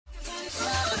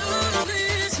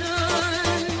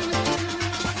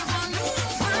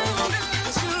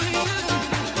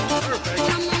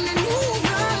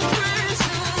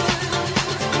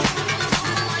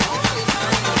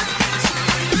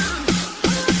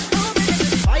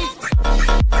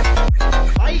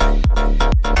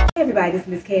this is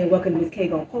Miss K and welcome to Miss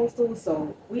K on Postal.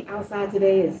 So we outside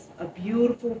today. It's a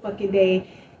beautiful fucking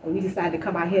day and we decided to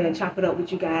come out here and chop it up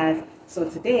with you guys. So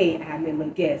today I have a little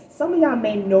guest. Some of y'all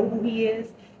may know who he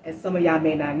is and some of y'all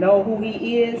may not know who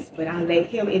he is, but I'll let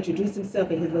him introduce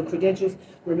himself and his little credentials.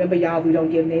 Remember y'all, we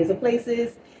don't give names of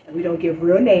places and we don't give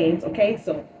real names, okay?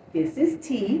 So this is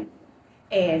T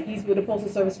and he's with the Postal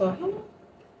Service for how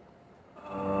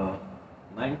long?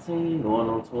 19, going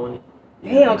on 20.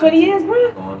 Damn, 20 years,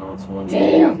 bro? Going on 20.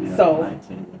 Damn. Yeah, So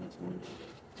 19, going on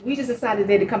 20. We just decided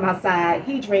today to come outside.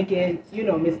 He drinking, you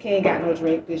know, Miss K ain't got no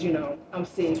drink because, you know, I'm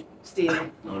sick still.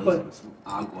 No, but this is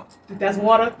agua. That's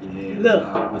water? Yeah, look.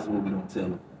 That's what we don't tell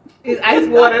him. It's ice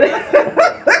water.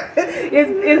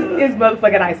 it's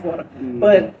motherfucking ice water.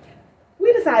 But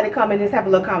we decided to come and just have a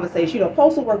little conversation. You know,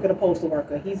 postal worker to postal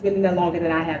worker. He's been in there longer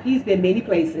than I have. He's been many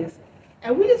places.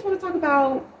 And we just want to talk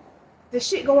about the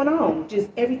shit going on, just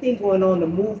everything going on, the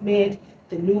movement,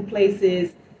 the new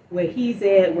places, where he's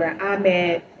at, where I'm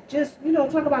at, just, you know,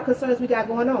 talk about concerns we got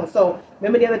going on. So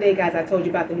remember the other day, guys, I told you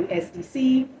about the new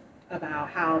SDC, about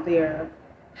how they're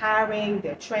hiring,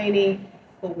 they're training,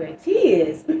 but where T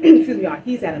is, excuse me,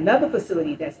 he's at another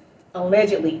facility that's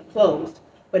allegedly closed,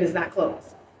 but it's not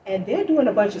closed. And they're doing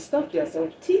a bunch of stuff there.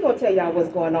 So T gonna tell y'all what's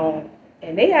going on,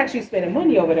 and they actually spending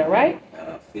money over there, right?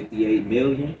 58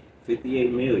 million.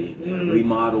 58 million.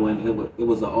 Remodeling. It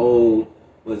was an old,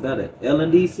 was that an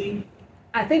LNDC?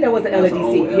 I think that was an LNDC.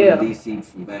 LNDC, Yeah. yeah. LNDC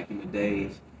from back in the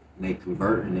days. And they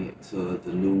converting it to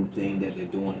the new thing that they're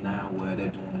doing now, where they're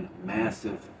doing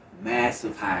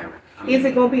massive hiring. Is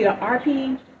it gonna be the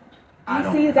RP? I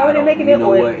don't. Is that what they're making it? You know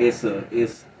what?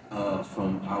 It's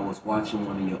from, I was watching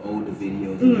one of your older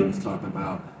videos and you was talking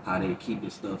about how they keep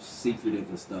this stuff secretive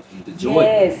and stuff. And the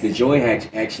Joy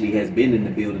actually has been in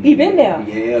the building. He been there?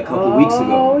 Yeah, a couple weeks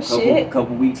ago. Shit.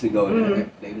 Couple weeks ago.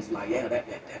 They was like, yeah,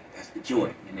 that's the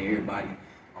Joy. And everybody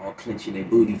all clenching their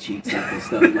booty cheeks up and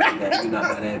stuff like that. You know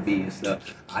how that be and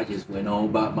stuff. I just went on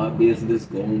about my business,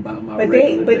 going about my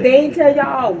regular But they ain't tell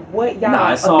y'all what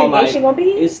y'all affiliation gonna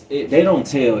be? They don't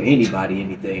tell anybody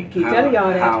anything. Keep telling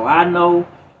y'all that. How I know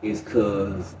is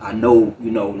because I know, you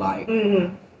know, like,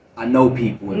 I know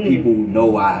people, and people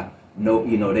know I know,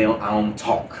 you know, I don't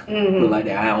talk. But like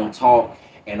that, I don't talk,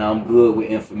 and I'm good with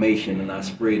information, and I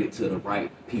spread it to the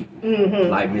right people.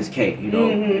 Like Miss K, you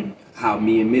know, how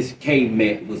me and Miss K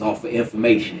met was off of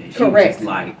information. And she was just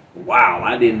like, wow,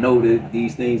 I didn't know that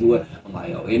these things were. I'm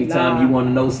like, oh, anytime you want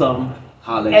to know something,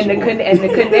 holla at your boy.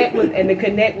 And the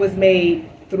connect was made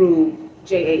through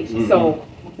JH.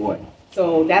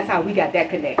 So that's how we got that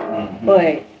connect.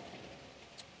 But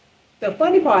the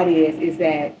funny part is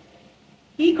that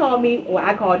he called me, or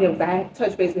I called him, because I hadn't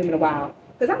touched base with him in a while,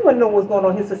 because I want to know what's going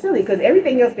on in his facility, because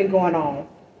everything else been going on.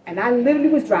 And I literally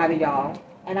was driving y'all,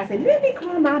 and I said, let me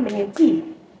call my man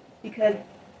T, because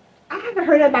I haven't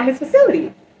heard about his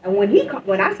facility. And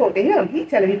when I spoke to him, he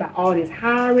telling me about all this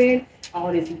hiring,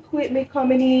 all this equipment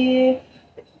coming in.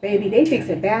 Baby, they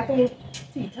fixing bathrooms.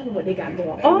 See, tell them what they got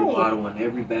going on. Remodeling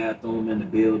every bathroom in the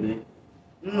building.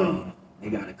 They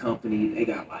got a company. They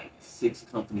got like 6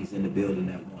 companies in the building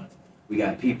at once. We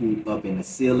got people up in the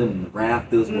ceiling and the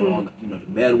rafters with all the, you know, the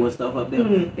metal and stuff up there.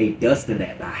 They dusting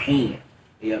that by hand.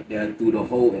 They up there through the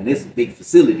whole, and this is a big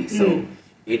facility, so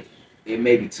it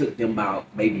maybe took them about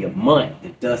maybe a month to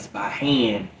dust by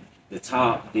hand the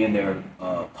top. Then they're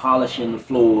polishing the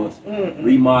floors,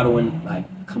 remodeling, like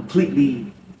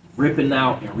completely ripping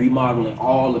out and remodeling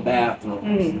all the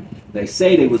bathrooms. They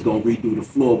say they was gonna redo the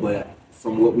floor, but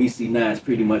from what we see now, it's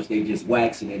pretty much they just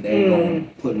waxing it. They ain't gonna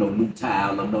put no new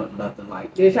tile or nothing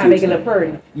like that. They're trying to make it look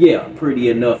pretty. Yeah, pretty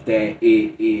enough that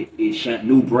it shot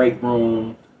new break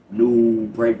room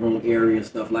area and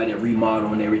stuff like that,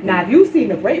 remodel and everything. Now, if you seen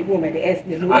the break room at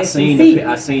the new I seen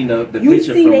the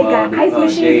picture from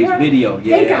Jay's video.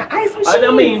 Yeah, they got ice machines.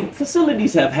 I mean,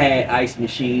 facilities have had ice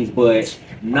machines, but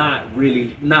not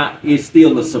really. It's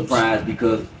still a surprise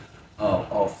because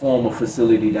a former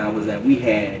facility that I was at, we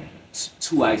had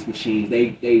 2 ice machines.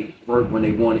 They work when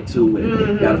they wanted to,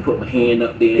 and gotta put my hand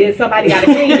up there. Then somebody gotta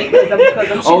clean it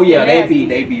because oh yeah,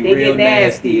 they be real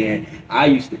nasty, and I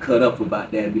used to cut up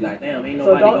about that and be like, damn, ain't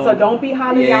nobody. So don't be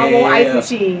hollering y'all want ice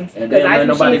machines, because ice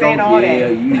machines ain't all that. Yeah,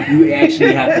 you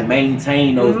actually have to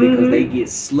maintain those because they get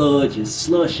sludge and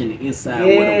slush in the inside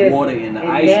where the water and the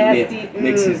ice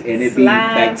mixes, and it be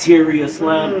bacteria,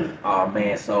 slime. Oh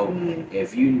man, so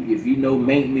if you know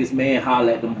maintenance, man,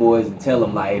 holler at them boys and tell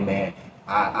them like, hey man,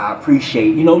 I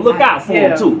appreciate, look out for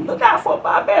them too. Look out for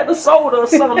my man a soda or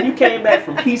something. You came back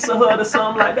from Pizza Hut or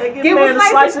something like that. Give man a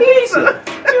slice of pizza.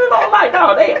 Like,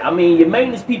 no, your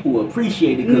maintenance people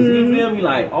appreciate it because you feel me?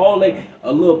 Like,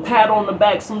 a little pat on the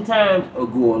back sometimes will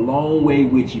go a long way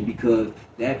with you because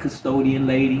that custodian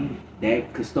lady,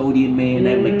 that custodian man,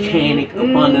 that mechanic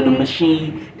up under the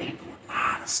machine, they know a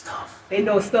lot of stuff. They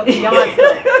know stuff beyond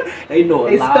stuff. They know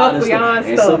a lot of stuff.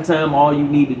 And sometimes all you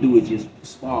need to do is just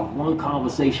spark one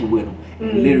conversation with them.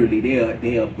 And literally,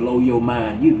 they'll blow your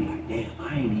mind. You be like, damn,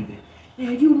 I ain't even. Yeah,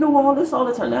 you know all this all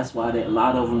the time. That's why a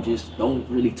lot of them just don't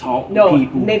really talk to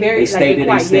people. They stay to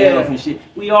themselves and shit.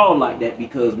 We all like that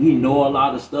because we know a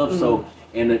lot of stuff. So,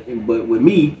 but with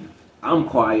me, I'm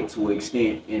quiet to an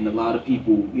extent. And a lot of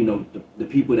people, the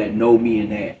people that know me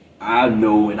and that I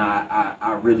know and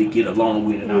I really get along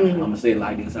with it. I'm gonna say it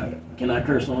like this. Can I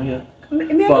curse on here?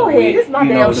 Man, go ahead. This is my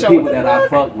damn show. The people that I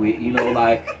fuck with,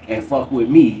 and fuck with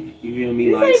me. You feel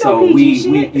me? Like, so we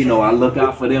I look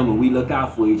out for them and we look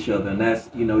out for each other, and that's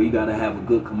you gotta have a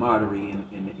good camaraderie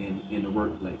in the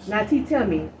workplace. Now, T, tell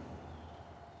me,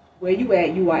 where you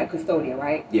at? You are a custodian,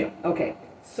 right? Yeah. Okay.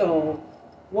 So,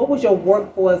 what was your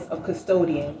workforce of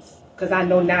custodians? Because I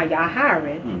know now y'all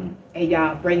hiring and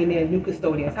y'all bringing in new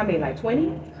custodians. How many? Like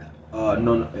 20?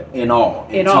 No,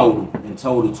 in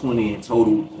total 20 in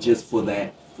total just for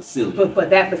that facility. For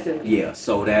that facility. Yeah,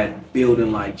 so that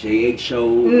building like JH show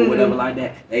or whatever like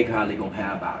that, they probably gonna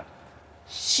have about.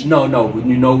 No,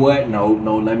 you know what? No,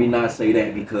 let me not say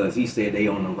that because he said they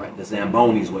on the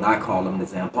Zambonis, what I call them, the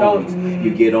Zambonis.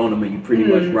 You get on them and you pretty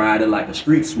much ride it like a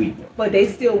street sweeper. But they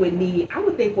still would need, I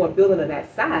would think for a building of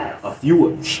that size. A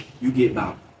few, you get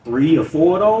about 3 or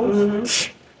 4 of those.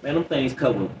 Man, them things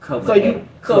cover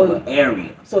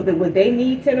area. So then would they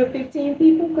need 10 or 15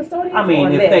 people custodians? I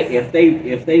mean,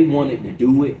 if they wanted to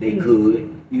do it, they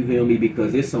could. You feel me?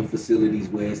 Because there's some facilities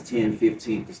where it's 10,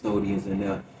 15 custodians in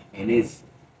there, and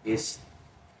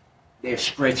they're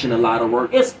stretching a lot of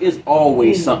work. It's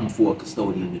always something for a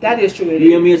custodian to do. That is true. You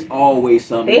know what I mean? It's always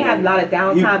something. They have a lot of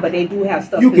downtime, but they do have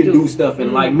stuff to do. You can do stuff,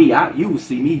 and like me, you will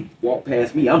see me walk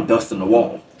past me, I'm dusting the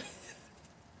wall.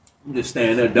 I'm just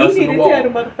standing there dusting the wall. You need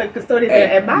to tell the motherfucking custodians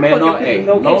at my fucking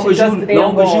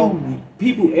location,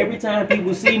 every time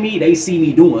people see me, they see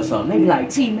me doing something. They be like,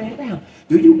 T, man, damn,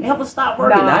 do you ever stop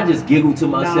working? I just giggle to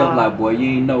myself like, boy, you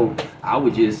ain't know. I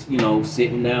was just,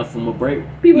 sitting down from a break.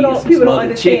 People don't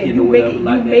understand. You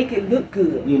make it look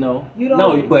good.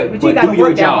 But do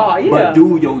your job. But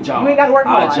do your job. You ain't got to work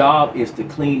hard. Our job is to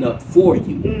clean up for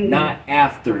you, not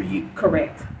after you.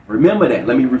 Correct. Remember that.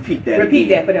 Let me repeat that. Repeat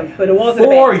that for them. For the ones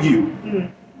for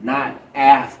you, not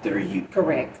after you.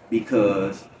 Correct.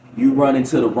 Because you run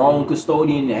into the wrong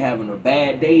custodian and having a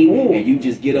bad day, and you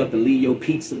just get up and leave your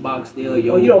pizza box there, or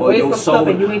your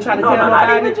soda. And you ain't trying to tell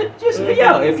nobody.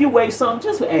 If you waste something,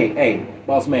 just hey,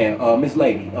 boss man, Miss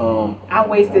Lady, I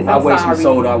wasted. I wasted some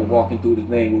soda. I was walking through the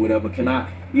thing or whatever. Can I?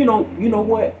 You know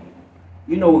what?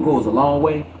 You know what goes a long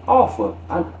way? Offer.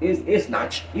 It's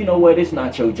not. You know what? It's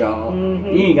not your job. You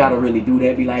ain't gotta really do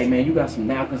that. Be like, man, you got some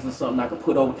napkins or something I could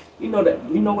put over. You know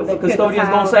what that custodian's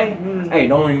gonna say? Hey,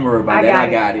 don't even worry about that.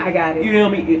 I got it. You feel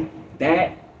me?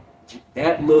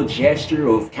 That little gesture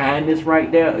of kindness right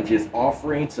there, of just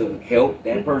offering to help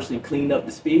that person clean up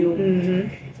the spill.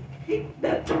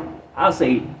 I'll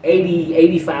say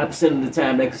 85% of the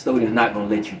time that custodian's not gonna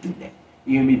let you do that.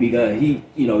 You know me? Because he's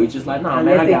just like, nah,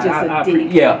 man,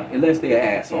 unless they're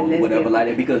an asshole or whatever like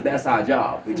that, because that's our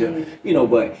job. But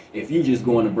if you just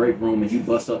go in the break room and you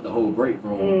bust up the whole break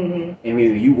room, and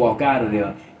maybe you walk out of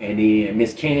there, and then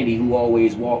Miss Candy, who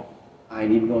always I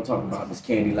ain't even gonna talk about Miss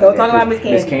Candy like that. Don't talk about Miss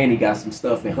Candy. Miss Candy got some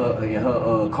stuff in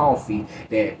her coffee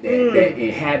that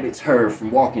inhabits her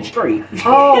from walking straight.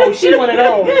 Oh, she one of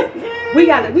those. We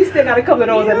still got a couple of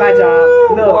those at my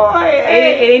job. Look, boy,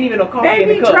 it ain't even no coffee in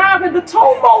the cup. They be driving the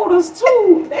tow motors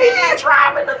too.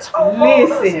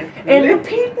 Listen, and the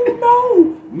people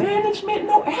know. Management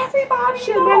know.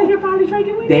 Everybody know. Management probably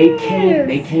drinking with They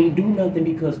can't do nothing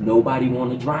because nobody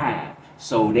want to drive.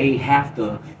 So they have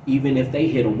to, even if they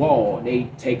hit a wall, they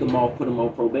take them off, put them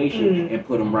on probation, and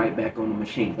put them right back on the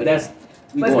machine. But that's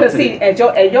because see, at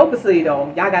your facility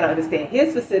though, y'all gotta understand,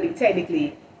 his facility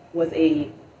technically was a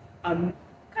kind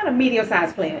of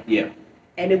medium-sized plant. Yeah.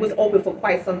 And it was open for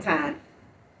quite some time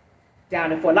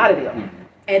down in Fort Lauderdale.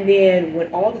 And then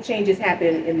when all the changes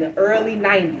happened in the early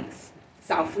 90s,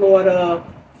 South Florida,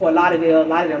 Fort Lauderdale, a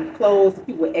lot of them closed,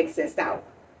 people were excessed out.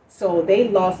 So they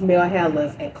lost mail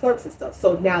handlers and clerks and stuff.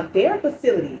 So now their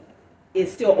facility is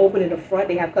still open in the front.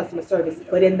 They have customer service.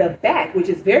 But in the back, which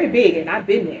is very big, and I've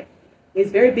been there,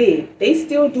 it's very big. They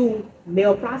still do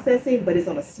mail processing, but it's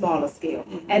on a smaller scale,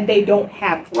 and they don't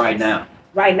have clerks. Right now.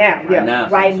 Right now, yeah,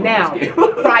 right now.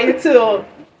 Prior to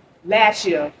last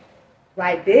year,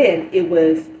 right then it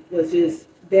was just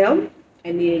them,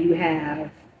 and then you have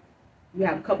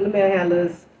a couple of mail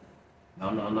handlers.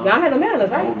 No. Y'all had no mail handlers,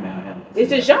 right? No mail handlers. It's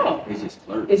just y'all. It's just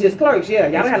clerks. It's just clerks, yeah.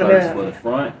 Y'all don't have no mail handlers. For the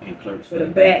front and clerks for the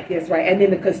back. That's right. And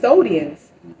then the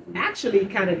custodians actually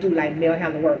kind of do like mail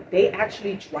handler work. They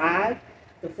actually drive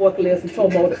the forklifts and tow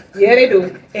motors. Yeah, they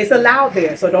do. It's allowed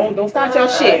there, so don't start your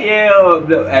shit.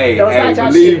 Hey,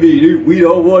 believe me, we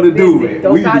don't want to do it.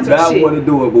 We do not want to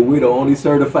do it, but we're the only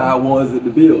certified ones in the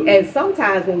building. And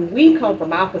sometimes when we come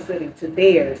from our facility to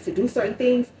theirs to do certain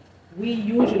things, we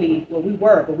usually, but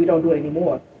we don't do it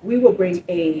anymore. We will bring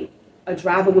a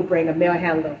driver would bring a mail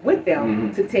handler with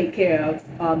them to take care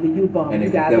of the U-bump. And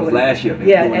that was last year.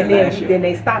 Yeah, and then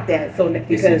they stopped that. So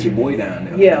they sent your boy down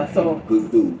there. Yeah, so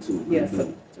good dude too. Yeah,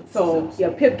 so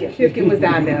Pipkin was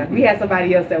down there. We had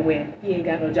somebody else that went. He ain't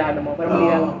got no job no more. But I'm gonna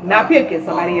leave that alone. Not Pipkin,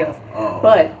 somebody else.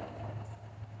 But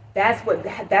that's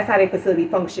how their facility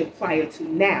functioned prior to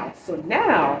now. So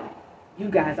now you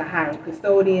guys are hiring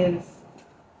custodians.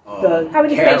 How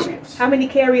many stations? How many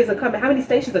carriers are coming? How many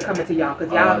stations are coming to y'all?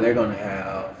 Because y'all they're gonna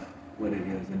have what it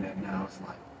is in that now. It's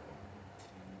like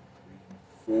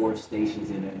 4 stations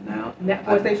in there now.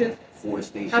 4 stations. 4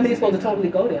 stations. How many supposed to totally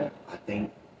go there? I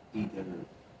think either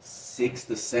 6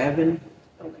 to 7.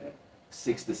 Okay.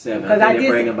 6 to 7. I think they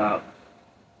bring about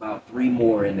 3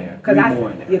 more in there. Because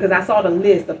I saw the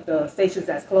list of the stations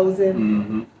that's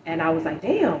closing, and I was like,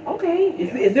 damn, okay.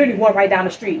 It's literally one right down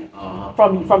the street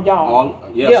from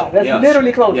y'all. That's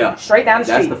literally closing straight down the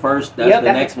street. That's the first. That's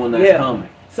the next one that's coming.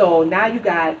 So now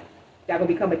y'all gonna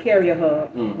become a carrier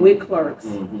hub with clerks,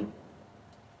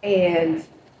 and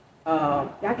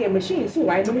y'all get machines too,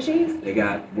 right? New machines. They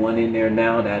got one in there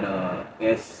now that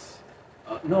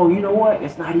no, you know what?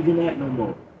 It's not even that no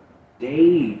more.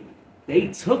 They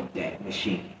took that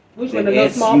machine. Which one? The little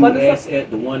small bundle?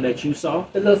 The one that you saw?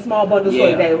 The little small bundle.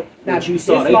 That you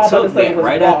saw. They took that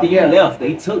right after you left.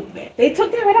 They took that. They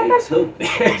took that right after? They took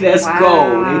that. That's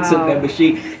gold. They took that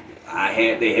machine. I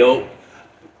had to help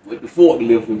with the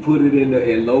forklift and put it in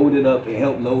and load it up and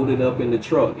help load it up in the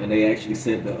truck. And they actually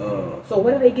sent the So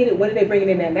what are they getting? What are they bringing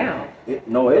in there now?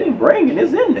 No, it ain't bringing.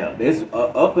 It's in there. It's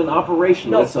up and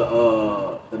operational. It's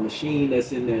the machine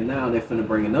that's in there now. They're finna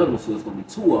bring another one, so it's gonna be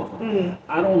 2 of them.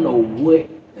 I don't know what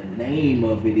the name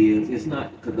of it is. It's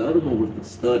not, because the other one was the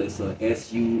stud. It's a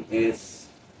SUS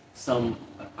some.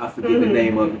 I forget the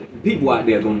name of it. People out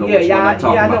there gonna know which one I'm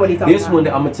talking about. Know what he's talking this one,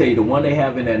 I'm gonna tell you, the one they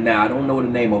have in there now. I don't know the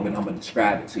name of it. I'm gonna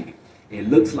describe it to you. It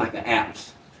looks like an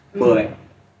apps, but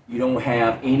you don't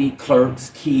have any clerk's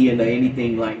key or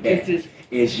anything like that.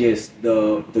 It's just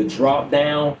the drop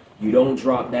down. You don't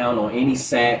drop down on any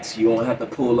sacks. You don't have to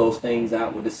pull those things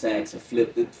out with the sacks and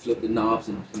flip the knobs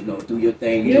and do your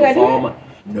thing.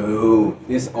 No,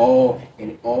 it's all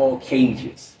in all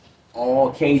cages.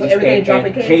 All cages. So everything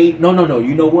dropping cage? No.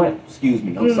 You know what? Excuse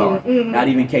me. I'm sorry. Not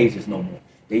even cages no more.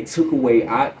 They took away.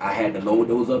 I had to load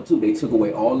those up too. They took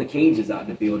away all the cages out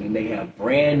the building. They have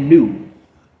brand new,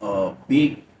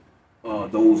 big,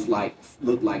 those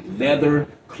look like leather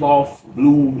cloth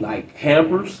blue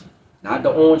hampers. Not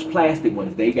the orange plastic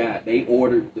ones. They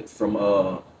ordered from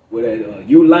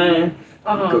Uline.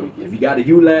 If you got a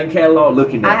Uline catalog,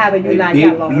 look in there. I have a Uline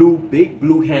catalog. Big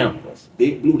blue hampers.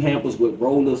 Big blue hampers with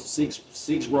rollers, six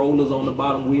rollers on the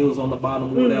bottom, wheels on the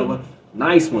bottom, whatever.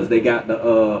 Nice ones. They got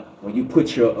the when you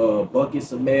put your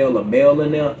buckets of mail or mail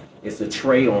in there, it's a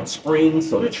tray on springs,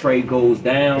 so the tray goes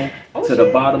down to the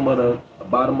bottom of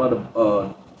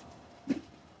the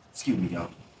excuse me, y'all.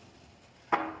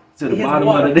 To the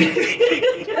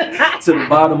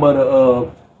bottom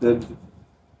of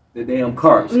the damn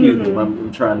cart. Excuse me,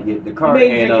 I'm trying to get the cart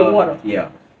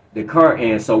the cart,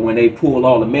 and so when they pull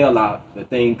all the mail out, the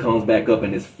thing comes back up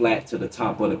and it's flat to the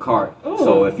top of the cart.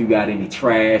 So if you got any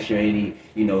trash or any,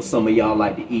 some of y'all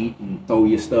like to eat and throw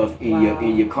your stuff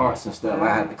in your carts and stuff, I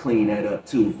have to clean that up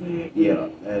too.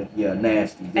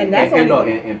 Nasty. And that's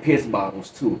and piss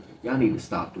bottles too. Y'all need to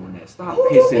stop doing that. Stop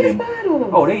pissing in.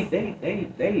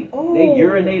 Oh, they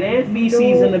urinate and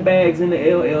feces in the bags in the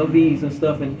LLVs and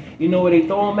stuff. And you know where they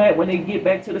throw them at when they get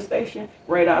back to the station?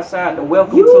 Right outside the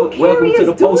welcome to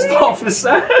the post office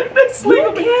sign. They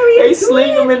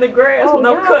sling them in the grass. When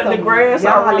I'm cutting the grass,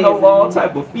 I run over all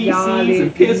type of feces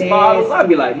and piss bottles. I'd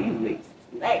be like, these niggas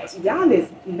nasty. Y'all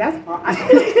listen, that's hard.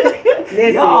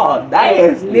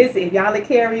 Listen, if y'all a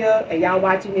carrier and y'all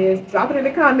watching this, drop it in the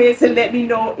comments and let me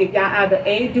know if y'all either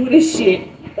A, do this shit,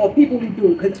 or people who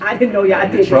do? Because I didn't know y'all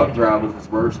did. The truck drivers is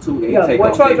worse too. They take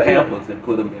off their Pampers and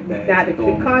put them in bags. Now the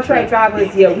contract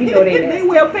drivers, yeah, we know they. They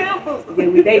wear Pampers.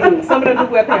 Yeah, they do. Some of them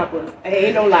do wear Pampers.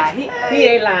 Ain't no lie. He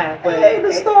ain't lying. But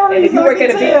the story. And if you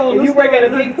work at a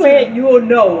big plant, you'll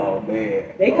know. Oh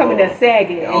man, they come in there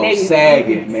sagging. Oh, and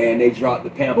sagging, man. They drop the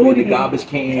Pamper in the garbage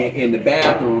can in the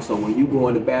bathroom. So when you go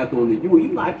in the bathroom,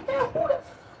 you like, man,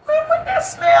 what that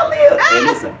smell is? And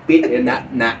it's a bit, and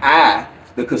now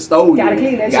the custodian,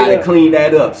 gotta clean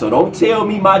that up. So don't tell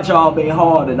me my job ain't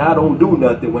hard and I don't do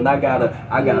nothing when I got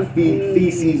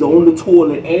feces on the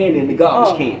toilet and in the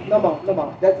garbage can. No more.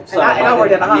 And I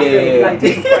work at a hospital. Yeah. Like,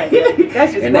 Jesus Christ.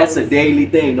 That's just that's a daily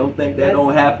thing. Don't think that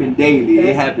don't happen daily.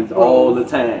 It happens all the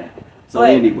time. So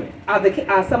anyway,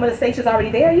 are some of the stations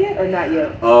already there yet or not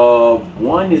yet?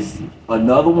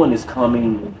 Another one is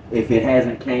coming. If it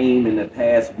hasn't came in the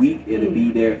past week, it'll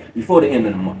be there before the end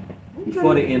of the month.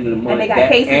 Before the end of the month. And they got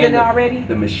cases in there already?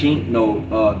 The machine,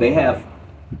 they have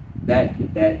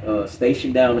that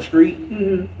station down the street,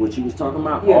 what you was talking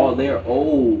about, all their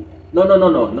old,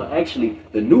 no, actually,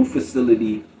 the new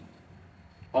facility,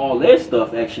 all their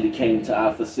stuff actually came to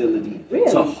our facility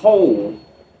to hold,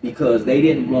 because they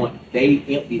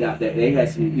emptied out that, they had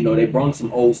some, they brought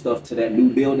some old stuff to that new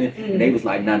building, and they was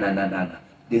like, nah.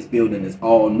 This building is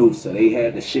all new, so they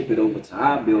had to ship it over to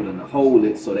our building to hold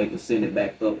it, so they could send it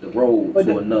back up the road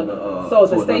to another. So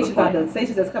the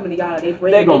stations that's coming to y'all,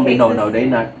 they're gonna be they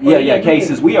not. Yeah,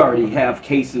 cases. We already have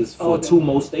cases for 2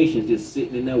 more stations just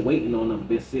sitting in there waiting on them.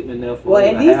 Been sitting in there for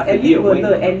half a year.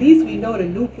 At least we know the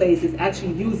new place is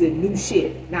actually using new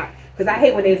shit. Now, because I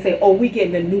hate when they say, "Oh, we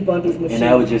getting the new bundles machine." And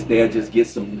that was they'll just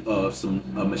get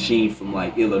a machine from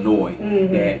like Illinois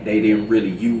that they didn't really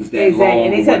use that long.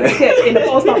 And they said in the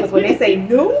post office when they say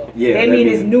new, they mean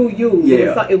it's new used.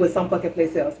 Yeah. It was some fucking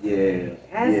place else. Yeah.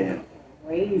 That's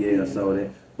crazy. Yeah. So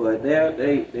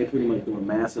they pretty much doing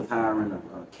massive hiring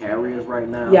of carriers right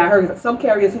now. Yeah, I heard some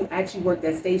carriers who actually work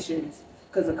at stations,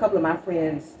 because a couple of my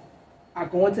friends are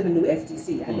going to the new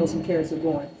SDC. I know some carriers who are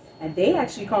going. And they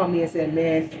actually called me and said,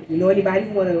 man, you know anybody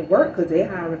who want to work? Because they're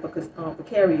hiring for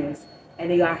carriers.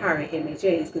 And they are hiring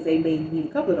MHAs because they may need a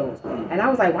couple of those. And I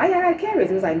was like, why y'all got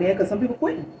carriers? It was like, man, because some people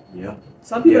quitting. Yeah.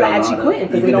 Some people are actually quitting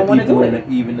because they don't want to do it.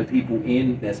 Even the people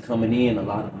that's coming in, a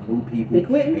lot of new people. They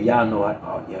quitting. And y'all know,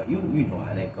 you know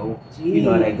how that go. You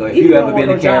know how that go. If you ever been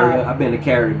a carrier, I've been a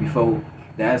carrier before.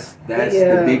 That's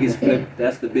the biggest flip.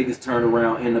 That's the biggest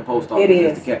turnaround in the post office. It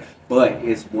is. But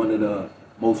it's one of the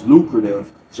most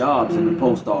lucrative jobs in the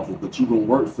post office, but you gonna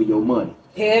work for your money.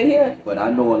 Yeah. But I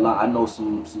know a lot. I know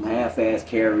some half-ass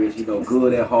carriers,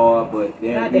 good at hard, but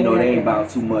then they ain't about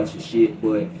too much of shit.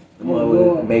 But the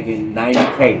mother making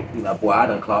 90K. You know, boy, I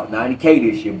done clocked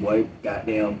 90K this year, boy.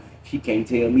 Goddamn, she can't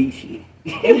tell me shit.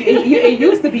 It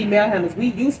used to be mail handlers. We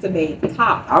used to make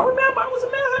top. I remember I was a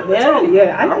mail handler.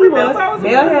 Yeah. I remember I was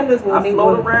mail handlers. I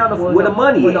floated around with the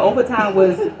money. When the overtime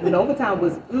was.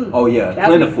 Oh yeah,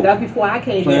 plentiful. That was before I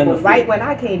came in. But right when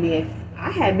I came in, I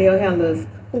had mail handlers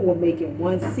who were making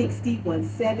 160,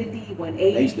 170,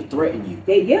 180. They used to threaten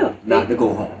you. Not to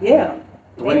go home. Yeah.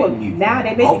 Threaten you. Now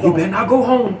they make you better not go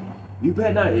home. You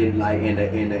better not.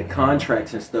 In the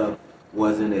contracts and stuff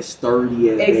wasn't as sturdy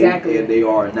as they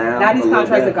are now. Now these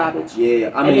contracts are garbage.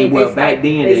 Yeah, I mean, back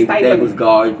then they was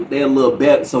garbage. They're a little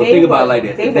better. So think about it like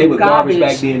this: they were garbage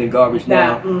back then and garbage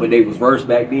now, but they was worse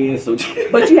back then. So,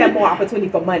 but you have more opportunity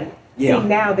for money. Yeah. See,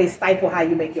 now they stifle how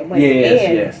you make your money.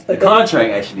 Yes. The contract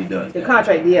actually does. The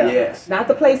contract, yeah. Yes. Not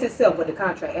the place itself, but the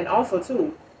contract, and also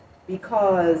too,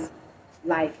 because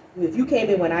like if you came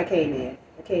in when I came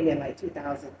in like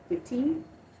 2015.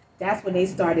 That's when they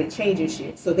started changing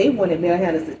shit. So they wanted mail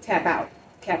handlers to cap out.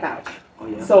 Oh,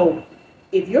 yeah. So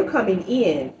if you're coming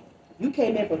in, you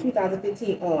came in from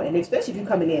 2015 on, and especially if you're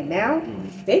coming in now,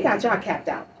 they got y'all capped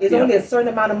out. There's only a certain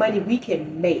amount of money we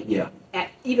can make. Yeah.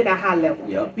 Even at high level.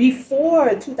 Yeah. Before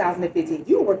 2015,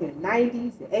 you were working in the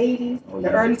 90s, the 80s,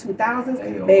 the early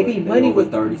 2000s. Baby, money was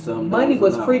 30-something. Money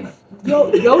was free.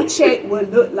 Your check would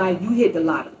look like you hit the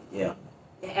lottery. Yeah.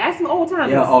 Ask some old timers.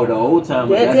 Yeah, the old timers.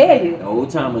 They'll tell you. The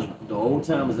old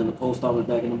timers in the post office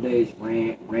back in the days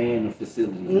ran the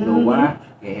facility. You know why?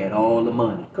 They had all the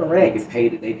money. Correct. They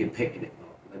could pay it.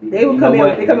 They would come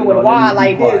in. They come in with a wad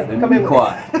like this. Let me be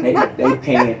quiet.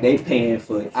 They paying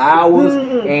for hours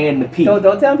and the people.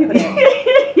 Don't tell people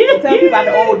that. Don't tell people about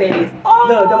the old days.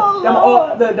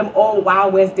 Look, them old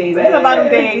Wild West days. Think about them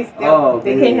days.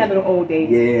 They can't handle the old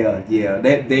days. Yeah.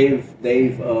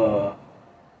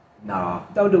 Nah.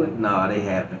 Don't do it. Nah, they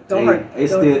haven't. Don't hurt.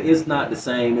 It's not the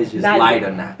same. It's just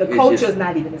lighter now. The culture's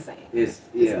not even the same. It's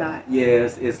not. Yeah,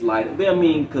 it's lighter. But I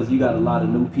mean, because you got a lot of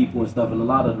new people and stuff, and a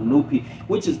lot of the new people,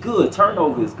 which is good.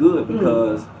 Turnover is good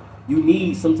because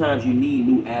sometimes you need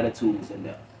new attitudes in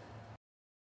there.